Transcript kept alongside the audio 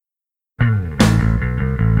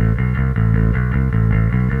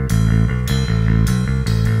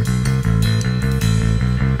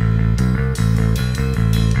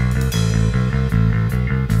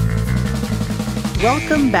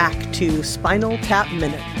Welcome back to Spinal Tap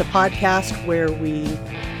Minute, the podcast where we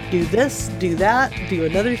do this, do that, do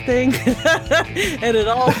another thing, and it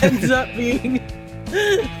all ends up being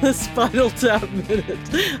the Spinal Tap Minute.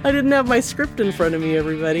 I didn't have my script in front of me,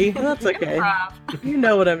 everybody. That's okay. You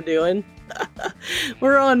know what I'm doing.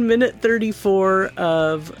 We're on minute 34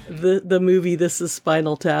 of the movie This is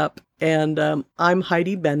Spinal Tap, and I'm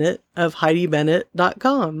Heidi Bennett of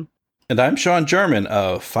HeidiBennett.com. And I'm Sean German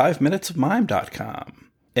of 5minutesofmime.com.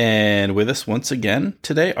 And with us once again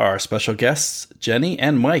today are special guests Jenny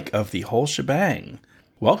and Mike of The Whole Shebang.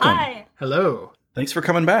 Welcome. Hi. Hello. Thanks for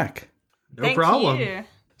coming back. No problem. You.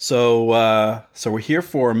 So we're here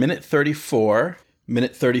for minute 34.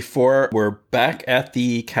 Minute 34, we're back at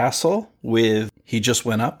the castle with He Just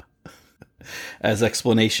Went Up as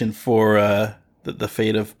explanation for the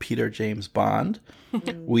fate of Peter James Bond.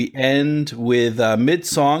 We end with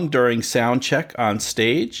mid-song during sound check on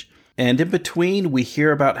stage. And in between, we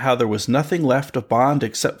hear about how there was nothing left of Bond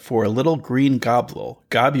except for a little green globule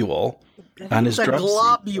on his drum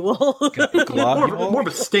globule. Globule? More of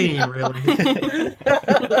a stain, really.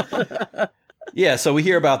 Yeah, so we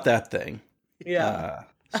hear about that thing. Yeah.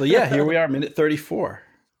 Here we are, minute 34.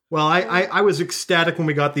 Well, I was ecstatic when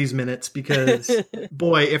we got these minutes because,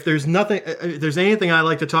 boy, if there's anything I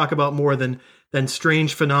like to talk about more than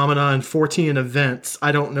strange phenomena and Fortean events,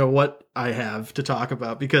 I don't know what I have to talk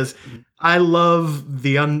about because I love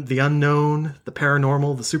the unknown, the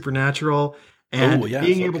paranormal, the supernatural, and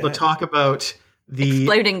being able to talk about the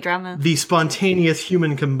exploding drama, the spontaneous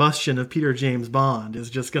human combustion of Peter James Bond is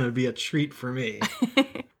just going to be a treat for me.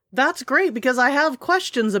 That's great because I have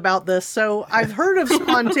questions about this. So I've heard of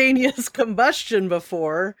spontaneous combustion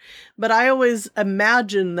before, but I always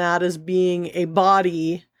imagine that as being a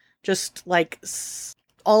body just like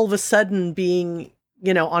all of a sudden being,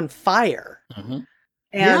 on fire. Mm-hmm.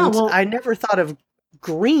 And I never thought of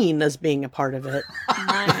green as being a part of it.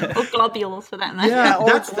 Or globules for that matter. Yeah,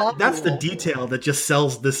 that's the detail that just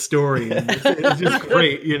sells this story. And it's just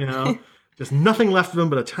great, Just nothing left of them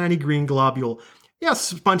but a tiny green globule. Yeah,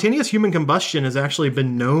 spontaneous human combustion has actually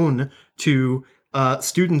been known to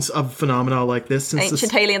students of phenomena like this since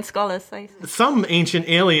ancient alien scholars say so. Some ancient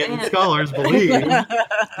alien scholars believe.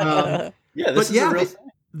 This is a real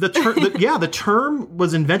thing. The term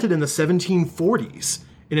was invented in the 1740s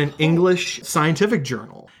in an English scientific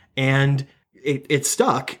journal, and it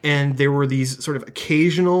stuck. And there were these sort of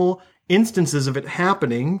occasional instances of it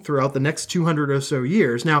happening throughout the next 200 or so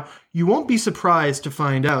years. Now, you won't be surprised to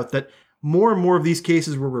find out that more and more of these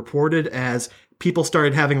cases were reported as people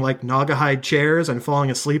started having like Naugahyde chairs and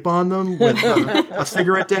falling asleep on them with a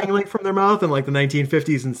cigarette dangling from their mouth in like the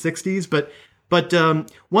 1950s and 60s. But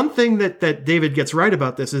one thing that David gets right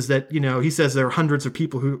about this is that, he says there are hundreds of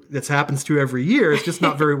people who this happens to every year. It's just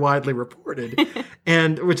not very widely reported,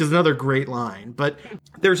 and which is another great line. But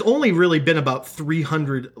there's only really been about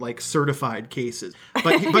 300 like certified cases.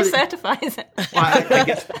 But who certifies it? Well,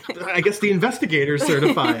 I guess the investigators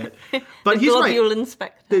certify it. But he's right. Globule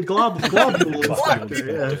inspector. The globule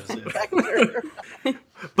inspector. Yeah.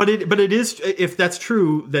 But it is, if that's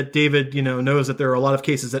true, that David, knows that there are a lot of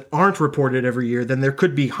cases that aren't reported every year, then there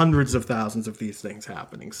could be hundreds of thousands of these things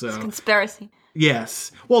happening. So it's conspiracy.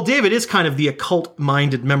 Yes. Well, David is kind of the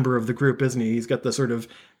occult-minded member of the group, isn't he? He's got the sort of,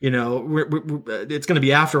 it's going to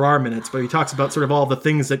be after our minutes, but he talks about sort of all the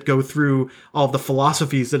things that go through, all the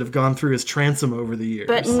philosophies that have gone through his transom over the years.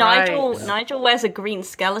 But Nigel wears a green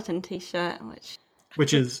skeleton t-shirt,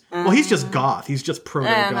 which is, he's just goth. He's just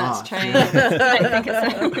proto-goth. That's true. I think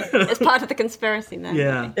it's part of the conspiracy then.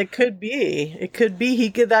 Yeah. It could be.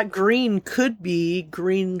 That green could be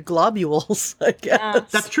green globules, I guess. Yeah.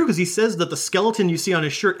 That's true, because he says that the skeleton you see on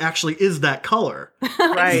his shirt actually is that color.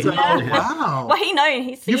 Right. So, wow. Well,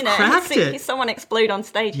 he's seen You've cracked it. He's someone explode on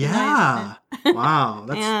stage. Yeah. Wow.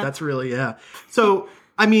 That's really, So,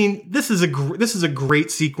 I mean, this is a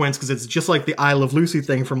great sequence because it's just like the I Love Lucy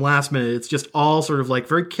thing from last minute. It's just all sort of like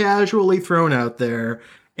very casually thrown out there.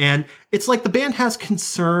 And it's like the band has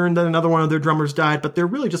concern that another one of their drummers died, but they're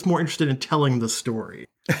really just more interested in telling the story.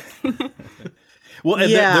 Well,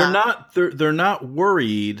 they're not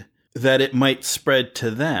worried that it might spread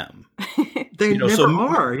to them. They never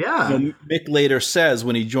are, yeah. Mick later says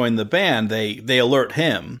when he joined the band, they alert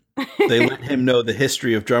him. They let him know the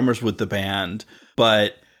history of drummers with the band,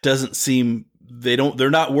 but doesn't seem they're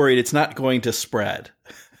not worried it's not going to spread.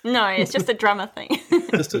 No, it's just a drummer thing.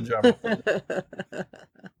 Just a drummer thing.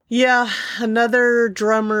 Yeah, another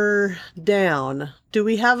drummer down. Do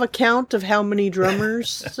we have a count of how many drummers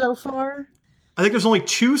so far? I think there's only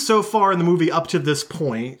 2 so far in the movie up to this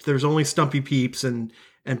point. There's only Stumpy Peeps and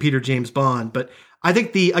Peter James Bond. But I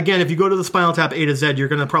think if you go to the Spinal Tap A to Z, you're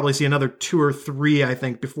going to probably see another 2 or 3, I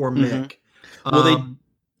think, before Mick. Well,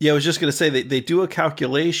 I was just going to say they do a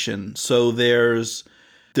calculation. So there's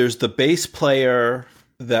the bass player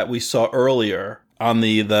that we saw earlier on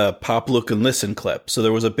the Pop, Look, and Listen clip. So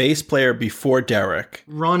there was a bass player before Derek.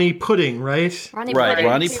 Ronnie Pudding, right? Ronnie Right, Pudding.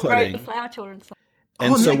 Ronnie Who Pudding. wrote the Flower Children song.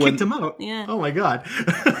 And they so kicked him out. Yeah. Oh my God.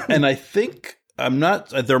 And I think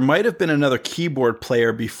there might have been another keyboard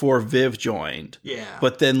player before Viv joined. Yeah.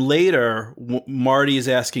 But then later, Marty is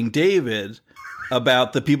asking David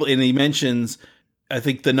about the people, and he mentions, I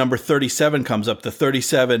think the number 37 comes up, the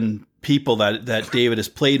 37 people that David has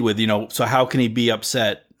played with, so how can he be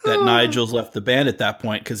upset that Nigel's left the band at that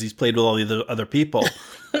point because he's played with all the other people.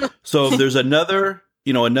 So if there's another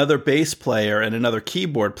bass player and another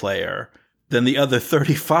keyboard player, then the other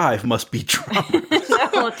 35 must be drummers.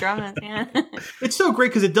 They're all drummers, yeah. It's so great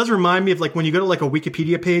because it does remind me of like when you go to like a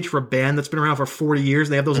Wikipedia page for a band that's been around for 40 years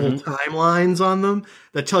and they have those little timelines on them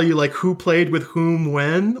that tell you like who played with whom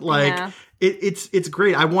when. Like it's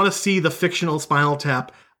great. I want to see the fictional Spinal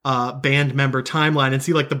Tap band member timeline and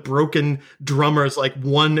see like the broken drummers like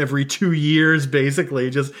one every 2 years basically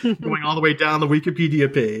just going all the way down the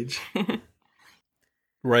Wikipedia page.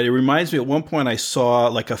 Right. It reminds me at one point I saw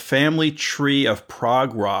like a family tree of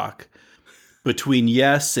prog rock between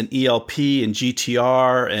Yes and ELP and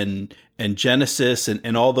GTR and Genesis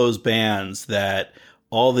and all those bands that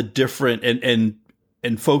all the different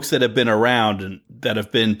and folks that have been around and that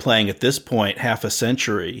have been playing at this point half a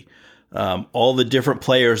century, all the different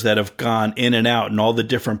players that have gone in and out and all the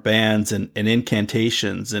different bands and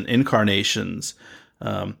incantations and incarnations,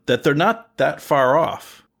 that they're not that far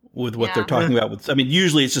off with what they're talking about. I mean,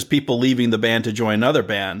 usually it's just people leaving the band to join another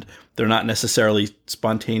band. They're not necessarily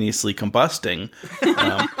spontaneously combusting,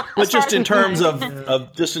 but just in terms of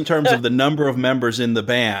the number of members in the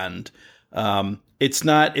band, it's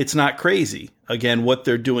not crazy. Again, what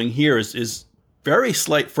they're doing here is very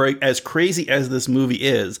slight. For as crazy as this movie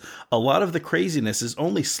is, a lot of the craziness is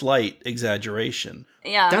only slight exaggeration.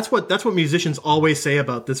 Yeah. That's what musicians always say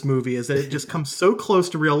about this movie is that it just comes so close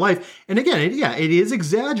to real life. And again, it is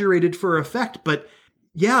exaggerated for effect, but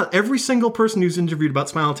yeah, every single person who's interviewed about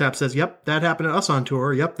Spinal Tap says, yep, that happened to us on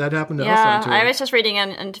tour. Yep, that happened to us on tour. I was just reading an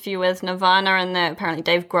interview with Nirvana, and apparently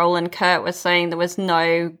Dave Grohl and Kurt was saying there was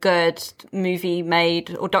no good movie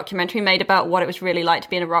made or documentary made about what it was really like to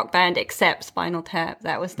be in a rock band except Spinal Tap.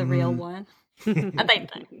 That was the real one. And they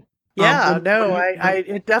don't. Yeah,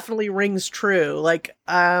 it definitely rings true. Like,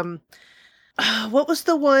 what was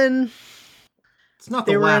the one? It's not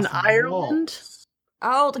they the were in last Ireland.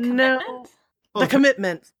 Oh, The Commitment? No. The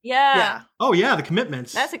Commitment. Yeah. Oh, yeah, The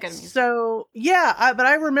Commitments. That's a good music. So, yeah, but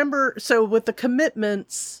I remember, so with The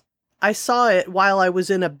Commitments, I saw it while I was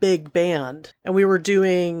in a big band, and we were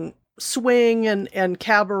doing swing and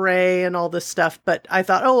cabaret and all this stuff, but I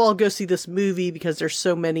thought, I'll go see this movie because there's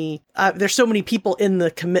so many people in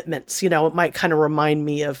The Commitments, it might kind of remind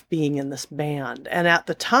me of being in this band. And at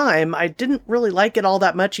the time, I didn't really like it all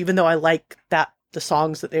that much, even though I like the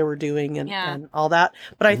songs that they were doing and all that.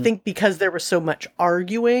 But I think because there was so much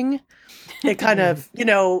arguing, it kind of,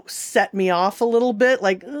 set me off a little bit.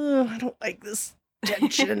 Like, I don't like this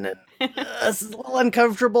tension and this is a little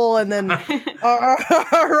uncomfortable. And then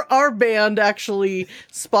our band actually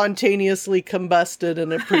spontaneously combusted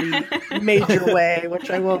in a pretty major way,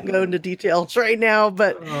 which I won't go into details right now,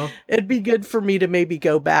 but it'd be good for me to maybe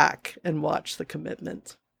go back and watch The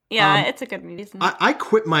Commitment. Yeah, it's a good movie, isn't it? I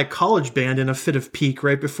quit my college band in a fit of pique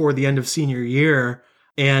right before the end of senior year,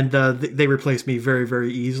 and they replaced me very,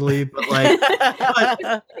 very easily. But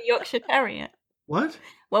the Yorkshire Terrier. What?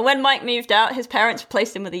 Well, when Mike moved out, his parents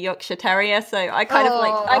replaced him with a Yorkshire Terrier. So I kind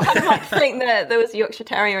of think that there was a Yorkshire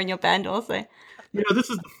Terrier in your band also. This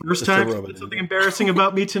is the first time something embarrassing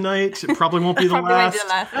about me tonight. It probably won't be the last.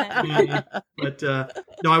 Yeah. But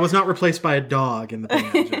no, I was not replaced by a dog in the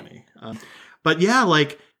band, Jenny. But yeah,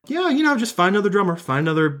 just find another drummer, find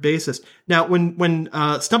another bassist. Now, when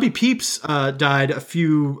Stumpy Peeps died a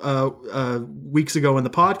few weeks ago in the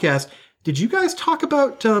podcast, did you guys talk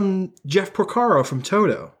about Jeff Porcaro from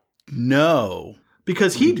Toto? No.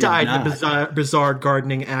 Because he died in a bizarre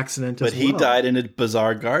gardening accident as well. But he died in a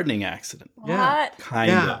bizarre gardening accident. Yeah. What?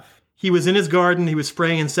 Kind of. He was in his garden, he was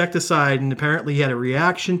spraying insecticide, and apparently he had a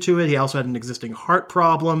reaction to it. He also had an existing heart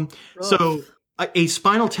problem. Ugh. So a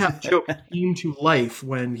Spinal Tap joke came to life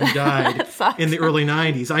when he died in the early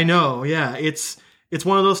 90s. I know, yeah. It's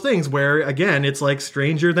one of those things where, again, it's like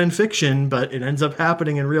stranger than fiction, but it ends up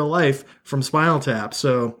happening in real life from Spinal Tap.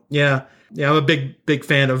 So, yeah, I'm a big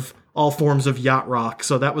fan of all forms of yacht rock.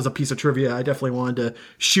 So that was a piece of trivia I definitely wanted to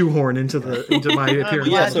shoehorn into my appearance.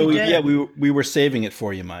 Yeah, so you did. we were saving it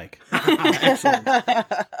for you, Mike. Excellent.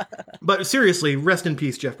 But seriously, rest in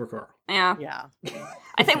peace, Jeff Porcaro. Yeah. Yeah.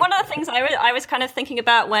 I think one of the things I was kind of thinking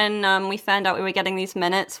about when we found out we were getting these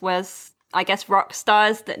minutes was, I guess, rock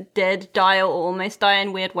stars that did die or almost die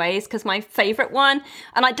in weird ways. Because my favorite one,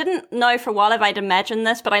 and I didn't know for a while if I'd imagined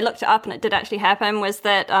this, but I looked it up and it did actually happen, was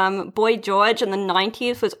that Boy George in the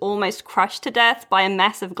 90s was almost crushed to death by a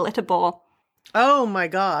massive glitter ball. Oh my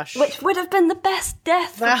gosh. Which would have been the best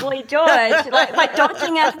death for Boy George. Like by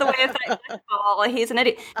dodging out of the way of that glitter ball. He's an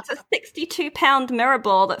idiot. It's a 62-pound mirror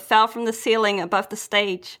ball that fell from the ceiling above the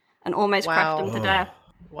stage and almost crushed him to death.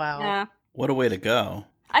 Wow. Yeah. What a way to go.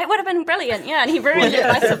 It would have been brilliant, yeah, and he ruined it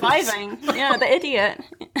by surviving. Yeah, the idiot.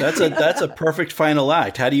 That's a perfect final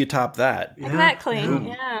act. How do you top that? Exactly,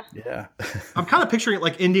 yeah. Yeah. I'm kind of picturing it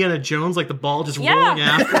like Indiana Jones, like the ball just rolling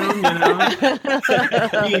after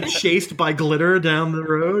him, being chased by glitter down the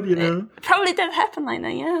road, It probably did happen like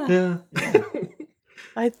that, yeah.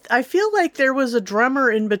 Yeah. I feel like there was a drummer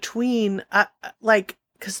in between,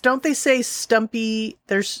 because don't they say Stumpy,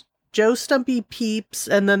 there's Joe Stumpy Peeps,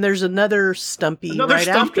 and then there's another Stumpy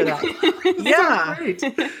after that. Yeah. Great.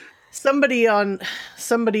 Somebody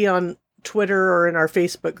on Twitter or in our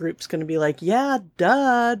Facebook group's going to be like, yeah,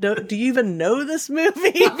 duh. Do you even know this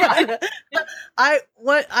movie? I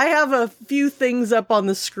have a few things up on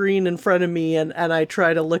the screen in front of me, and I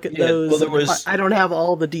try to look at those. Well, I don't have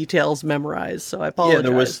all the details memorized, so I apologize. Yeah,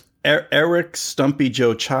 there was Eric Stumpy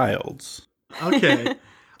Joe Childs. Okay.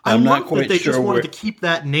 I'm not love quite that they sure just wanted where- to keep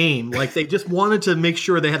that name. Like, they just wanted to make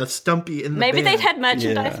sure they had a Stumpy in the Maybe band. they'd had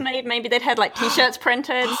merchandise made, maybe they'd had like t-shirts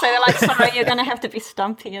printed, so they're like, sorry, you're going to have to be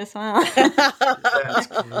Stumpy as well. That's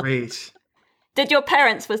great. Did your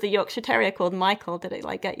parents, was the Yorkshire Terrier called Michael, did it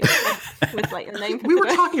like get your with like your name? We were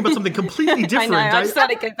talking about something completely I different. know, I just thought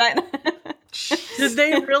it'd go back. Did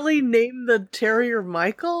they really name the terrier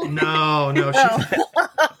Michael? No.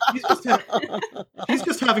 She's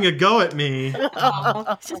just having a go at me. Oh,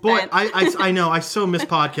 it's just Boy, bad. I know. I so miss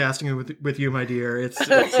podcasting with you, my dear. It's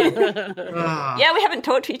Yeah, we haven't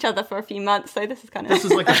talked to each other for a few months, so this is kind of... This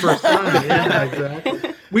is like the first time. Yeah,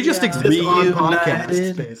 exactly. We just exist on podcasts,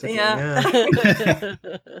 Reunited. basically. Yeah.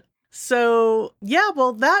 So, yeah,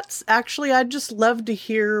 well, that's actually, I'd just love to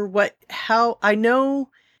hear how I know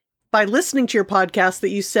by listening to your podcast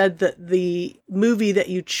that you said that the movie that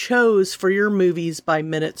you chose for your Movies by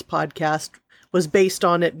Minutes podcast was based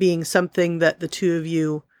on it being something that the two of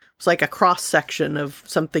you, was like a cross section of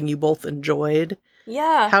something you both enjoyed.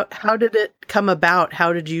 Yeah. How did it come about?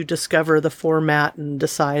 How did you discover the format and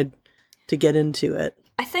decide to get into it?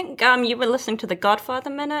 I think you were listening to the Godfather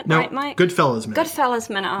Minute, No, right, Mike? Goodfellas, man. Goodfellas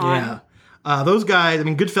Minute. Oh, Yeah. Those guys, I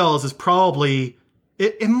mean, Goodfellas is probably,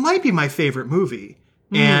 it might be my favorite movie.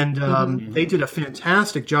 And they did a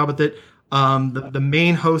fantastic job with it. The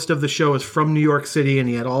main host of the show is from New York City, and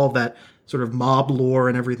he had all of that sort of mob lore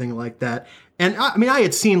and everything like that. And I mean, I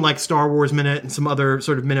had seen like Star Wars Minute and some other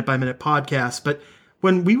sort of minute-by-minute podcasts, but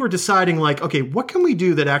when we were deciding like, okay, what can we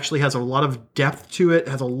do that actually has a lot of depth to it,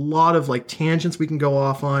 has a lot of like tangents we can go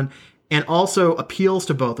off on, and also appeals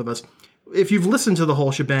to both of us. If you've listened to the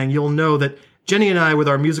whole shebang, you'll know that Jenny and I, with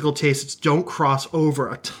our musical tastes, don't cross over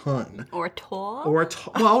a ton. Or a tour.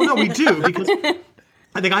 Well, no, we do, because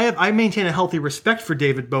I think I maintain a healthy respect for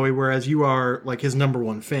David Bowie, whereas you are like his number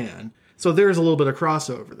one fan. So there's a little bit of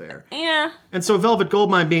crossover there. Yeah. And so Velvet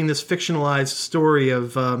Goldmine being this fictionalized story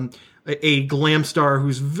of a glam star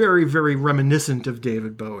who's very, very reminiscent of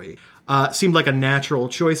David Bowie seemed like a natural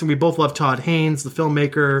choice. And we both love Todd Haynes, the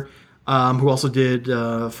filmmaker, who also did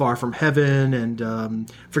Far From Heaven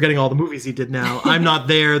and forgetting all the movies he did now. I'm Not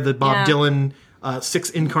There, the Bob Dylan, 6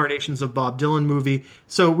 incarnations of Bob Dylan movie.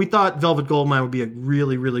 So we thought Velvet Goldmine would be a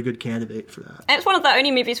really, really good candidate for that. And it's one of the only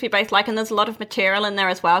movies we both like, and there's a lot of material in there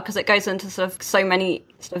as well, because it goes into sort of so many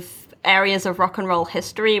sort of areas of rock and roll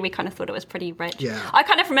history. We kind of thought it was pretty rich. Yeah. I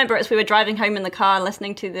kind of remember as we were driving home in the car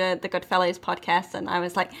listening to the Goodfellas podcast, and I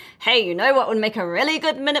was like, hey, you know what would make a really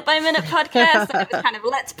good minute-by-minute podcast? And it was kind of,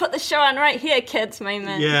 let's put the show on right here, kids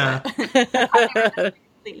moment. Yeah. But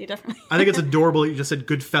completely different. I think it's adorable that you just said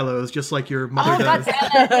Goodfellows, just like your mother Oh, God does.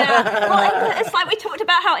 damn it, yeah. Well, it's like we talked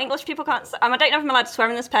about how English people can't say, I don't know if I'm allowed to swear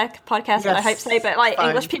in this podcast, but I hope so, but like fine.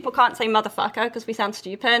 English people can't say motherfucker because we sound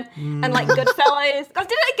stupid. And like Goodfellas, I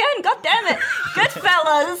did it again, god damn it.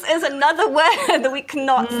 Goodfellas is another word that we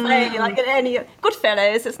cannot say, like in any,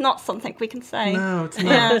 Goodfellas is not something we can say. No, it's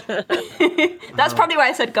not. Yeah. That's probably why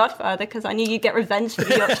I said Godfather, because I knew you'd get revenge for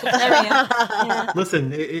the Yorkshire Terrier. Yeah.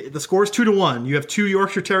 Listen, the score's 2-1. You have 2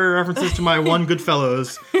 Yorkshire Terrier references to my 1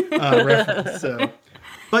 Goodfellows reference. So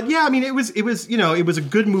But yeah, I mean, it was a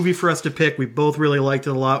good movie for us to pick. We both really liked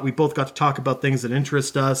it a lot. We both got to talk about things that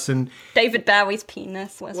interest us. And David Bowie's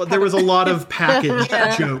penis was. Well, there was a lot of packaged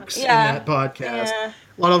jokes in that podcast. Yeah.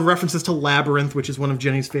 A lot of references to Labyrinth, which is one of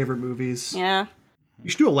Jenny's favorite movies. Yeah. You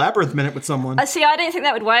should do a Labyrinth minute with someone. See, I don't think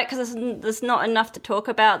that would work because there's not enough to talk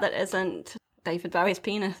about that isn't David Bowie's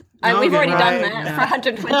penis. We've already done that for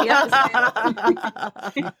 120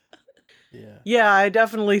 episodes. Yeah, I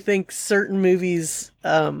definitely think certain movies,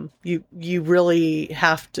 you really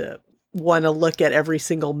have to want to look at every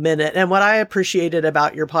single minute. And what I appreciated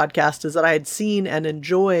about your podcast is that I had seen and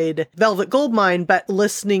enjoyed Velvet Goldmine, but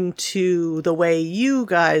listening to the way you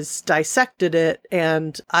guys dissected it,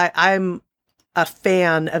 and I'm a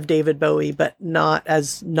fan of David Bowie, but not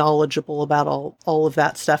as knowledgeable about all of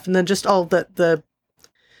that stuff. And then just all the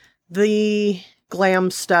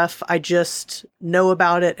glam stuff, I just know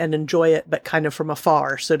about it and enjoy it, but kind of from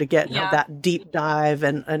afar. So to get that deep dive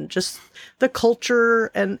and just the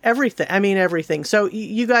culture and everything. I mean, everything. So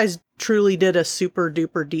you guys truly did a super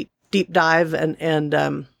duper deep dive, and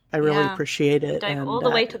I really appreciate it. And all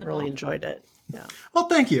the way to the really bottom. enjoyed it. Yeah. Well,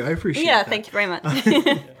 thank you. I appreciate it. Yeah, thank you very much.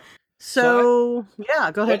 So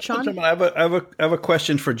go ahead, Sean. I have a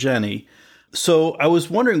question for Jenny. So I was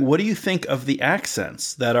wondering, what do you think of the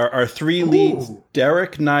accents that are our three leads,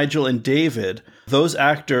 Derek, Nigel, and David? Those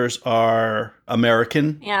actors are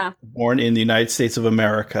American, born in the United States of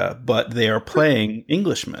America, but they are playing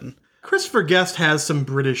Englishmen. Christopher Guest has some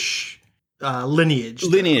British lineage.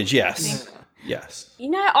 Lineage, yes. Yes.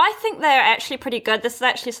 I think they're actually pretty good. This is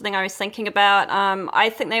actually something I was thinking about.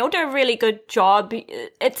 I think they all do a really good job.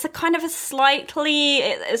 It's a kind of a slightly,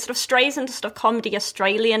 it sort of strays into sort of comedy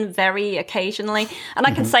Australian very occasionally. And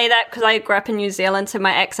I can say that because I grew up in New Zealand, so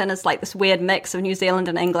my accent is like this weird mix of New Zealand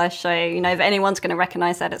and English. So, if anyone's going to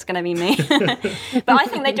recognize that, it's going to be me. But I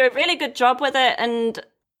think they do a really good job with it. And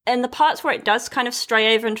in the parts where it does kind of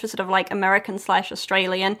stray over into sort of like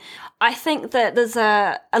American/Australian, I think that there's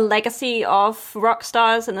a legacy of rock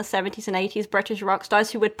stars in the 70s and 80s, British rock stars,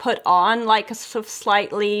 who would put on like a sort of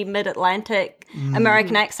slightly mid-Atlantic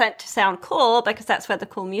American accent to sound cool because that's where the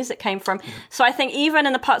cool music came from. So I think even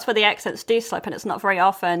in the parts where the accents do slip, and it's not very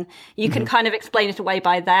often, you can kind of explain it away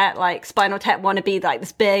by that. Like Spinal Tap want to be like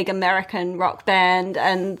this big American rock band,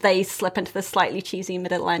 and they slip into this slightly cheesy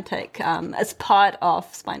mid-Atlantic as part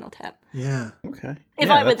of Spinal Tap. Yeah. Okay. If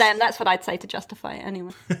I were them, that's what I'd say to justify it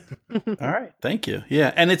anyway. All right. Thank you.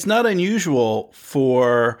 Yeah. And it's not unusual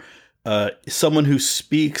for someone who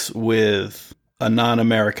speaks with a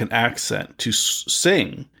non-American accent to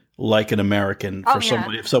sing like an American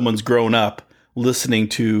somebody, if someone's grown up listening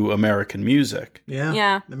to American music.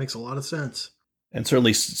 Yeah. That makes a lot of sense. And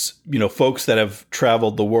certainly, folks that have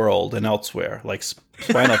traveled the world and elsewhere, like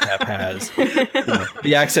Spinal Tap has,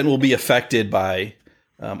 the accent will be affected by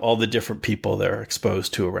all the different people they're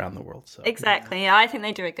exposed to around the world. So. Exactly. Yeah, I think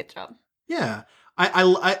they do a good job. Yeah.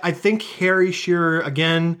 I think Harry Shearer,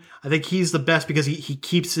 again, I think he's the best because he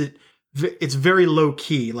keeps it, it's very low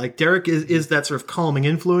key. Like Derek is that sort of calming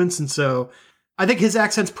influence. And so I think his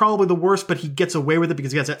accent's probably the worst, but he gets away with it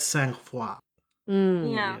because he has that sang-froid.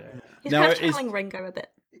 Yeah. He's kind of channeling Ringo a bit.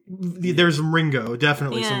 There's some Ringo,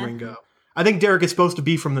 definitely some Ringo. I think Derek is supposed to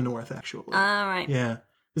be from the North, actually. All right. Yeah.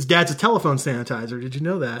 His dad's a telephone sanitizer. Did you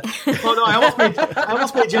know that? Oh no, I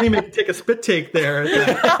almost made Jenny take a spit take there.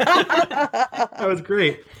 That was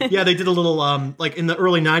great. Yeah, they did a little like in the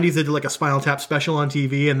early '90s. They did like a Spinal Tap special on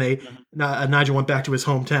TV, and Nigel went back to his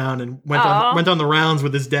hometown and went on the rounds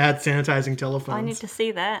with his dad sanitizing telephones. I need to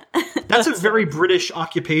see that. That's a very British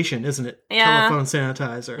occupation, isn't it? Yeah. Telephone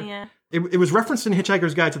sanitizer. Yeah. It was referenced in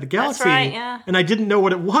Hitchhiker's Guide to the Galaxy. That's right, yeah. And I didn't know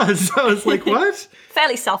what it was. I was like, what?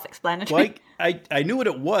 Fairly self-explanatory. Well, I knew what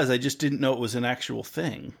it was. I just didn't know it was an actual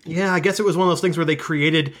thing. Yeah, I guess it was one of those things where they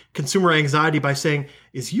created consumer anxiety by saying,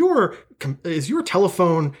 is your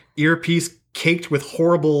telephone earpiece caked with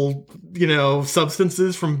horrible,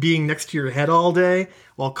 substances from being next to your head all day?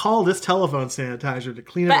 Well, call this telephone sanitizer to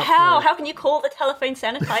clean it up. But how? How can you call the telephone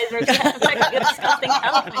sanitizer if you have to pick up your disgusting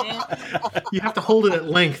telephone? You have to hold it at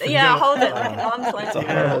length. Yeah, hold it like an arm's length. It's a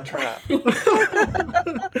horrible trap.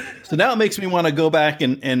 So now it makes me want to go back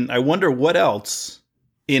and I wonder what else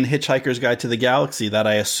in Hitchhiker's Guide to the Galaxy that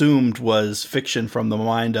I assumed was fiction from the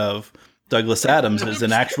mind of Douglas Adams is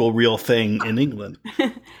an actual real thing in England.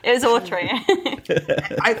 It was all true.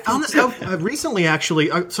 I found this out recently, actually.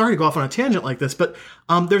 Sorry to go off on a tangent like this, but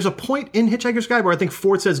there's a point in Hitchhiker's Guide where I think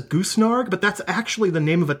Ford says Goosenarg, but that's actually the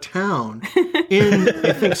name of a town in,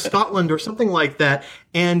 I think, Scotland or something like that.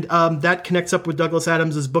 And that connects up with Douglas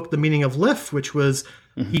Adams' book, The Meaning of Life, which was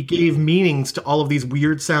he gave meanings to all of these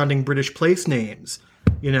weird-sounding British place names.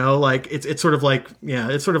 You know, like it's sort of like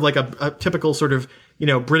it's sort of like a typical sort of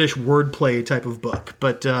British wordplay type of book.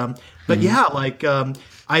 But yeah, like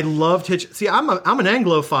I loved Hitch. See, I'm an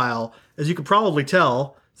Anglophile, as you could probably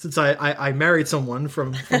tell, since I married someone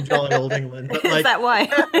from jolly old England. But like, Is that why?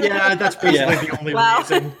 yeah, that's basically the only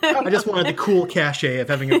reason. I just wanted the cool cachet of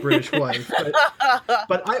having a British wife.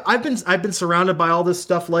 But I've been surrounded by all this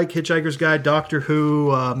stuff like Hitchhiker's Guide, Doctor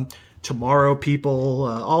Who, Tomorrow People,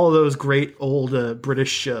 all of those great old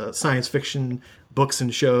British science fiction books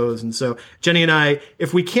and shows. And so Jenny and I,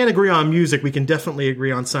 if we can't agree on music, we can definitely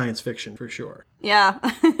agree on science fiction for sure. Yeah.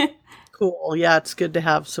 Cool. Yeah, it's good to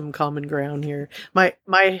have some common ground here. My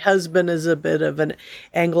husband is a bit of an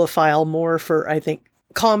Anglophile, more for, I think,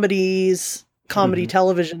 comedy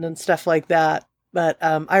television and stuff like that. But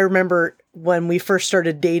I remember when we first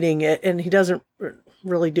started dating it, and he doesn't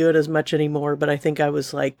really do it as much anymore, but I think I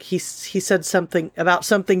was like, he said something about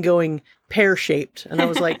something going pear-shaped, and I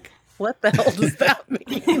was like, what the hell does that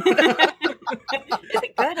mean? Is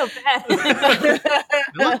it good or bad?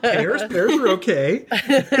 No, pears are okay.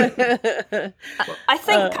 I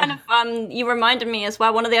think kind of you reminded me as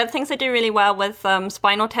well. One of the other things they do really well with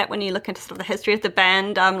Spinal Tap, when you look into sort of the history of the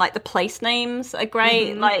band, like the place names are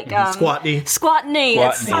great. Like Squatney. Squatney.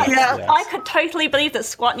 I could totally believe that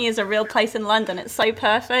Squatney is a real place in London. It's so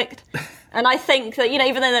perfect. And I think that,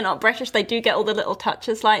 even though they're not British, they do get all the little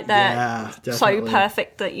touches like that. Yeah, definitely. So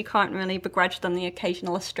perfect that you can't really begrudge them the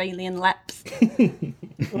occasional Australian lapse.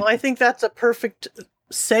 Well, I think that's a perfect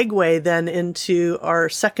segue then into our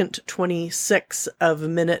second 26 of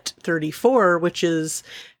minute 34, which is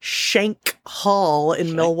Shank Hall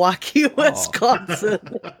in Milwaukee,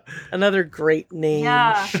 Wisconsin. Another great name.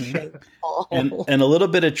 Yeah. Shank Hall. And a little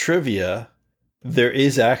bit of trivia, there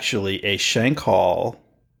is actually a Shank Hall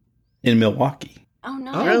in Milwaukee. Oh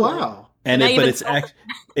no! Oh wow! And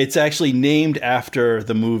it's actually named after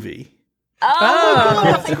the movie. Oh,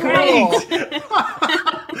 that's great!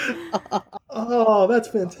 Oh, that's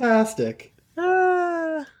fantastic.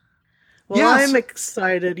 Well, Yes. I'm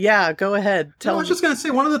excited. Yeah, go ahead. I was just going to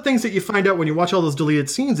say, one of the things that you find out when you watch all those deleted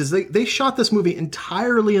scenes is they shot this movie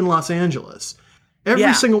entirely in Los Angeles.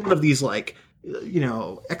 Every single one of these, like,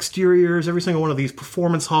 exteriors, every single one of these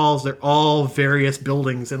performance halls, they're all various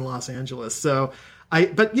buildings in Los Angeles. So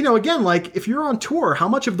but again, like, if you're on tour, how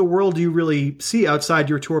much of the world do you really see outside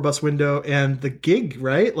your tour bus window and the gig,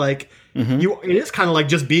 right? Like, it is kind of like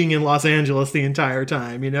just being in Los Angeles the entire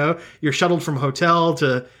time, You're shuttled from hotel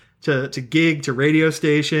to gig to radio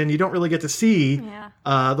station. You don't really get to see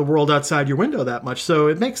the world outside your window that much. So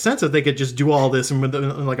it makes sense that they could just do all this in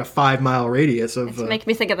like a 5-mile radius of. It's making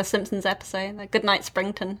me think of a Simpsons episode, like Good Night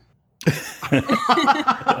Springton.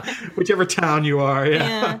 Whichever town you are,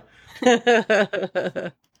 yeah.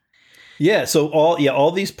 Yeah, so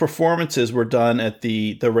all these performances were done at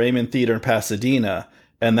the Raymond Theater in Pasadena,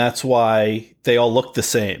 and that's why they all look the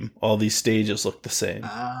same. All these stages look the same.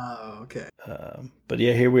 Oh, okay. But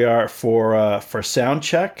yeah, here we are for sound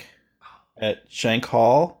check at Shank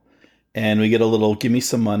Hall, and we get a little "Give Me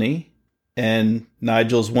Some Money," and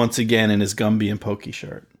Nigel's once again in his Gumby and Pokey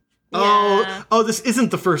shirt. Yeah. Oh, this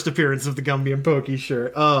isn't the first appearance of the Gumby and Pokey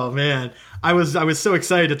shirt. Oh man, I was so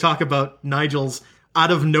excited to talk about Nigel's out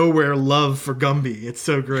of nowhere love for Gumby. It's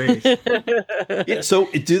so great. Yeah, so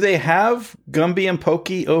do they have Gumby and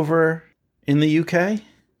Pokey over in the UK?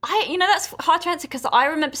 That's hard to answer because I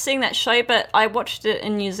remember seeing that show, but I watched it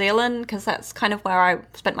in New Zealand because that's kind of where I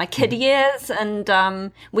spent my kid years,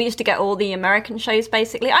 and we used to get all the American shows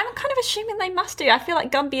basically. I'm kind of assuming they must do. I feel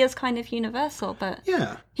like Gumby is kind of universal, but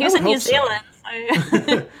Yeah, he was in New Zealand,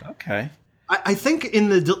 so. Okay. I think in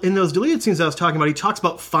those deleted scenes I was talking about, he talks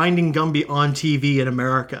about finding Gumby on TV in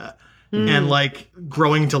America and like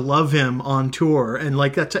growing to love him on tour, and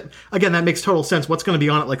like again, that makes total sense. What's going to be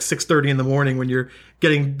on at like 6:30 in the morning when you're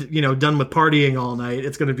getting done with partying all night?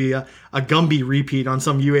 It's going to be a Gumby repeat on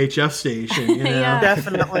some UHF station. Yeah.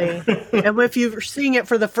 Definitely. And if you're seeing it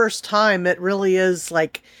for the first time, it really is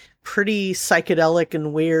like pretty psychedelic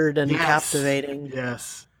and weird and captivating.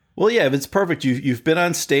 Yes. Well, yeah, it's perfect. You've been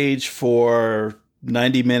on stage for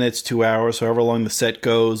 90 minutes, 2 hours, however long the set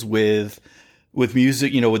goes, with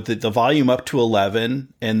music, with the volume up to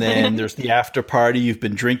 11, and then there's the after party. You've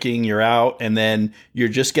been drinking, you're out, and then you're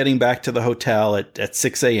just getting back to the hotel at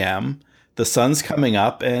 6 a.m. The sun's coming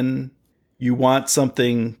up, and you want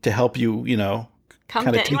something to help you,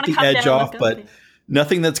 kind of take the edge off, but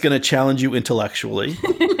nothing that's going to challenge you intellectually.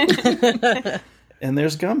 And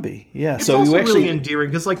there's Gumby. Yeah. It's so also you actually really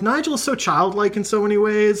endearing because like Nigel is so childlike in so many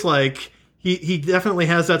ways. Like he definitely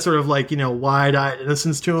has that sort of like, wide-eyed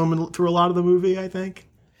innocence to him through a lot of the movie, I think.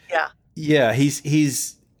 Yeah. Yeah,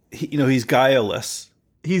 he's guileless.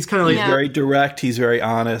 He's kind of like He's very direct. He's very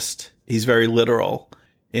honest. He's very literal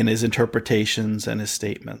in his interpretations and his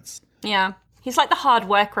statements. Yeah. He's like the hard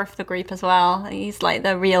worker of the group as well. He's like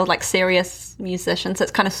the real, like, serious musician. So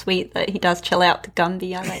it's kind of sweet that he does chill out to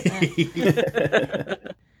Gumby. I like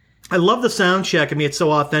that. I love the sound check. I mean, it's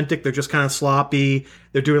so authentic. They're just kind of sloppy.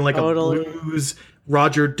 They're doing like Totally. a blues,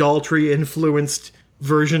 Roger Daltrey influenced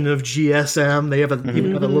version of GSM. They have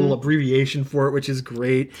even have a little abbreviation for it, which is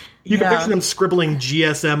great. You can Yeah. picture them scribbling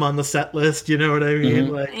GSM on the set list. You know what I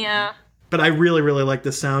mean? Like, Yeah. but I really, really like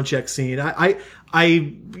the sound check scene.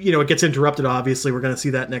 It gets interrupted. Obviously, we're going to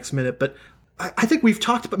see that next minute. But I think we've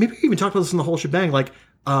talked about, maybe we even talked about this in the whole shebang, like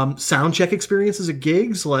sound check experiences at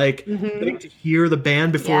gigs, like getting to hear the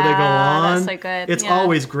band before they go Yeah, on. that's so good. It's Yeah.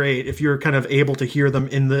 always great if you're kind of able to hear them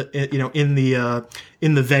in the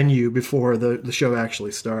venue before the show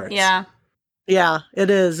actually starts. Yeah. Yeah,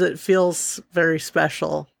 it is. It feels very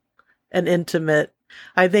special and intimate.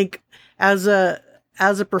 I think as a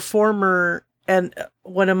performer, and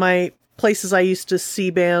one of my places I used to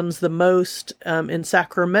see bands the most in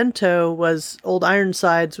Sacramento was Old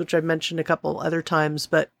Ironsides, which I've mentioned a couple other times.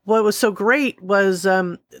 But what was so great was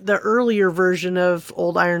the earlier version of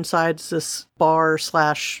Old Ironsides, this bar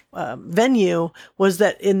 / venue, was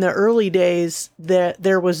that in the early days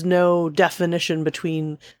there was no definition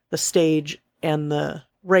between the stage and the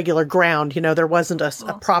regular ground. There wasn't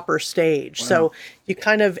a proper stage. Wow. So you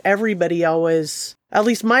kind of, everybody always, at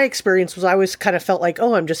least my experience was, I always kind of felt like,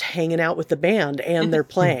 oh, I'm just hanging out with the band and they're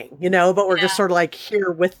playing, but we're just sort of like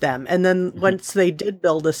here with them. And then once they did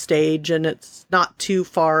build a stage, and it's not too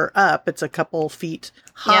far up, it's a couple feet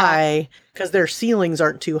high because their ceilings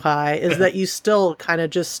aren't too high, is that you still kind of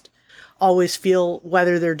just always feel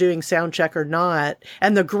whether they're doing sound check or not.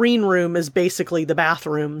 And the green room is basically the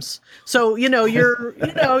bathrooms. So, you're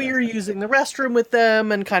using the restroom with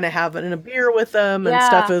them and kind of having a beer with them and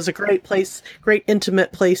stuff. It was a great place, great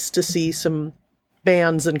intimate place to see some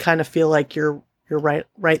bands and kind of feel like you're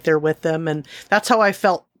right there with them. And that's how I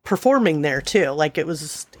felt performing there too. Like, it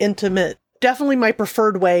was intimate. Definitely my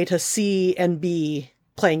preferred way to see and be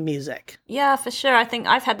playing music. Yeah, for sure. I think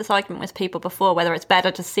I've had this argument with people before, whether it's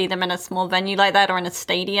better to see them in a small venue like that or in a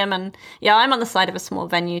stadium. And yeah, I'm on the side of a small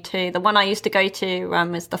venue too. The one I used to go to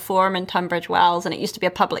is the Forum in Tunbridge Wells, and it used to be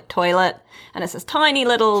a public toilet. And it's this tiny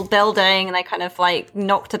little building, and they kind of like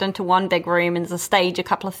knocked it into one big room, and there's a stage a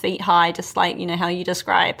couple of feet high, just like, how you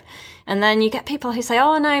describe. And then you get people who say,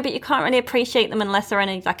 oh no, but you can't really appreciate them unless they're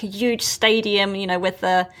in like a huge stadium, with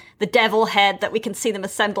the devil head that we can see them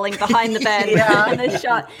assembling behind the bed in the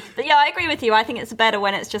shot. But yeah, I agree with you. I think it's better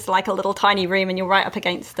when it's just like a little tiny room and you're right up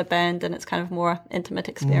against the band, and it's kind of more intimate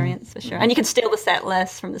experience for sure. And you can steal the set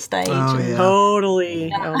list from the stage. Oh, yeah. Totally.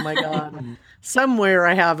 Yeah. Oh my God. Somewhere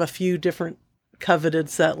I have a few different coveted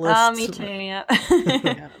set lists. Oh, me too,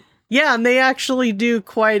 yeah. Yeah, and they actually do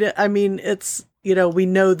it's, we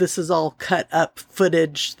know this is all cut up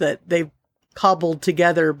footage that they've cobbled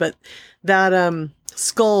together, but that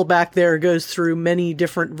skull back there goes through many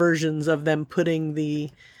different versions of them putting the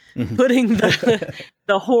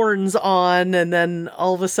horns on, and then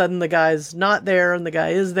all of a sudden the guy's not there and the guy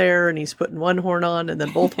is there, and he's putting one horn on, and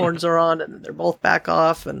then both horns are on, and they're both back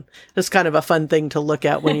off, and it's kind of a fun thing to look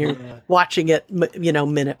at when you're watching it,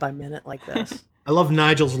 minute by minute like this. I love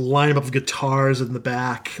Nigel's lineup of guitars in the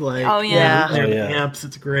back, like amps.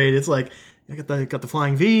 It's great. It's like you got the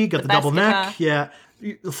Flying V, got the double neck. Yeah,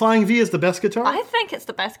 the Flying V is the best guitar. I think it's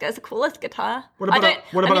the best. It's the coolest guitar. What about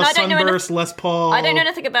a Sunburst Les Paul? I don't know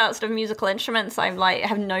anything about sort of musical instruments. I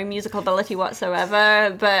have no musical ability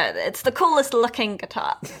whatsoever, but it's the coolest looking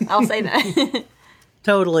guitar. I'll say that.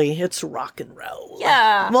 Totally. It's rock and roll.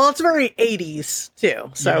 Yeah. Well, it's very 80s too.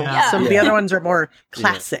 So some of the other ones are more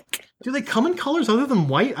classic. Do they come in colors other than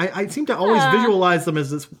white? I seem to always visualize them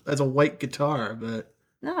as a white guitar, but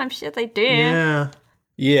no, I'm sure they do. Yeah.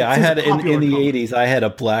 Yeah, I had in the color. 80s, I had a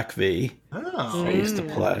black V. Oh. I used to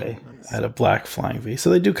play. I had a black Flying V. So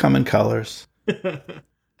they do come in colors.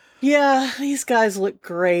 Yeah, these guys look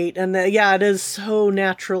great. And it is so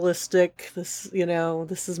naturalistic. This,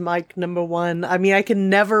 this is Mike number one. I mean, I can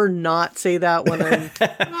never not say that when I'm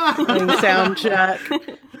playing sound check.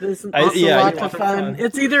 It's also a lot of fun.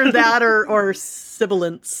 It's either that or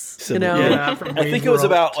sibilance, Yeah. I think it was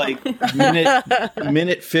about like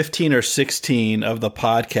minute 15 or 16 of the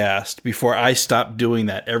podcast before I stopped doing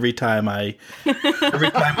that. Every time we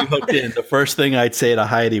hooked in, the first thing I'd say to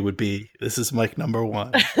Heidi would be, "This is Mike number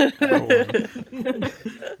one."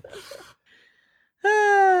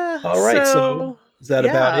 All right, so is that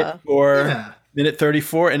about it for minute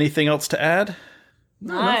 34? Anything else to add?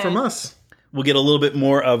 No, not from us. We'll get a little bit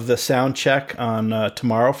more of the sound check on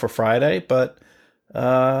tomorrow for Friday, but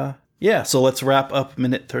Yeah, so let's wrap up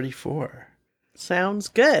minute 34. Sounds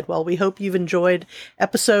good. Well, we hope you've enjoyed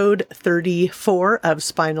episode 34 of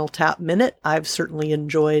Spinal Tap Minute. I've certainly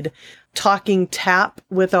enjoyed talking tap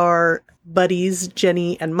with our buddies,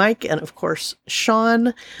 Jenny and Mike, and of course,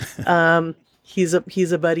 Sean. He's a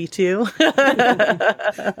buddy too.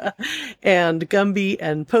 And Gumby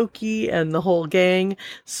and Pokey and the whole gang.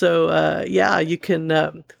 So, you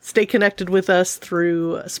can stay connected with us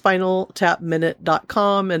through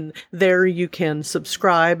spinaltapminute.com, and there you can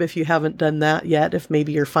subscribe if you haven't done that yet. If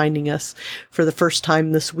maybe you're finding us for the first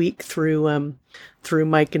time this week through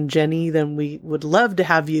Mike and Jenny, then we would love to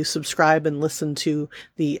have you subscribe and listen to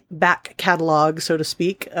the back catalog, so to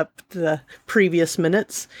speak, up to the previous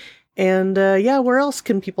minutes. And where else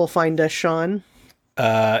can people find us, Sean?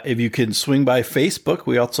 If you can swing by Facebook,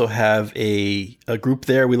 we also have a group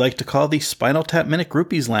there we like to call the Spinal Tap Minute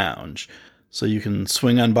Groupies Lounge. So you can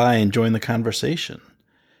swing on by and join the conversation.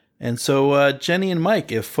 And so, Jenny and Mike,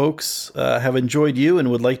 if folks have enjoyed you and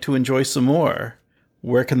would like to enjoy some more,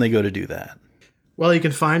 where can they go to do that? Well, you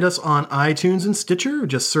can find us on iTunes and Stitcher.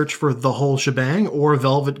 Just search for The Whole Shebang or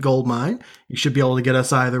Velvet Goldmine. You should be able to get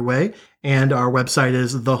us either way. And our website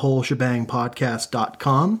is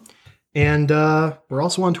thewholeshebangpodcast.com. And we're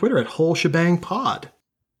also on Twitter at Whole Shebang Pod.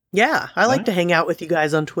 Yeah, I like to hang out with you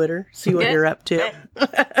guys on Twitter, see what you're up to.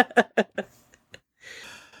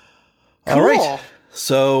 All right.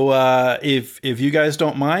 So if you guys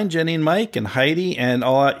don't mind, Jenny and Mike and Heidi and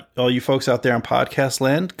all you folks out there on podcast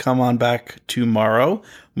land, come on back tomorrow.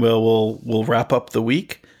 We'll wrap up the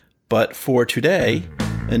week. But for today,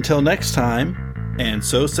 until next time, and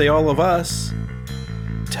so say all of us,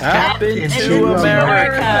 tap into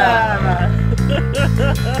America.